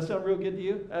slaughter. Does that sound real good to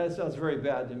you? That sounds very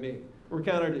bad to me. We're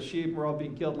counted as sheep. We're all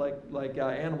being killed like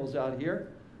animals out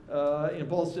here. And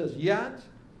Paul says, yet,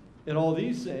 in all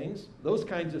these things, those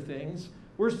kinds of things,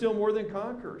 we're still more than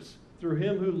conquerors through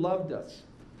him who loved us.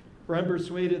 For I'm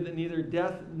persuaded that neither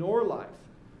death nor life,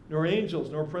 nor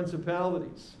angels, nor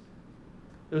principalities,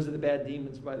 those are the bad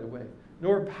demons, by the way,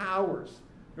 nor powers,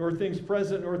 nor things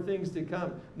present, nor things to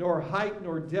come, nor height,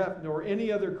 nor depth, nor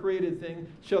any other created thing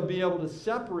shall be able to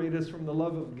separate us from the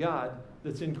love of God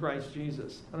that's in Christ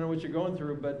Jesus. I don't know what you're going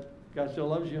through, but God still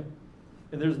loves you.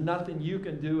 And there's nothing you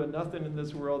can do and nothing in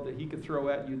this world that he could throw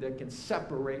at you that can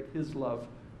separate his love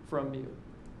from you.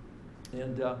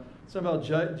 And somehow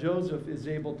Joseph is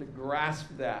able to grasp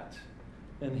that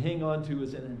and hang on to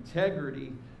his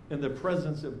integrity in the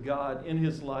presence of God in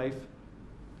his life,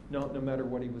 no matter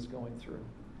what he was going through.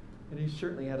 And he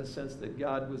certainly had a sense that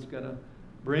God was going to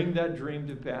bring that dream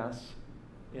to pass,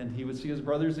 and he would see his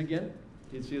brothers again,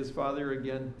 he'd see his father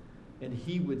again, and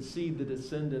he would see the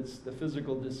descendants, the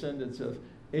physical descendants of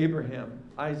Abraham,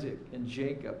 Isaac, and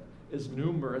Jacob, as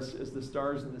numerous as the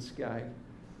stars in the sky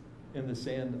and the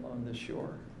sand on the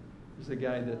shore. is a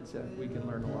guy that we can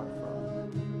learn a lot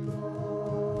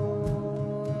from.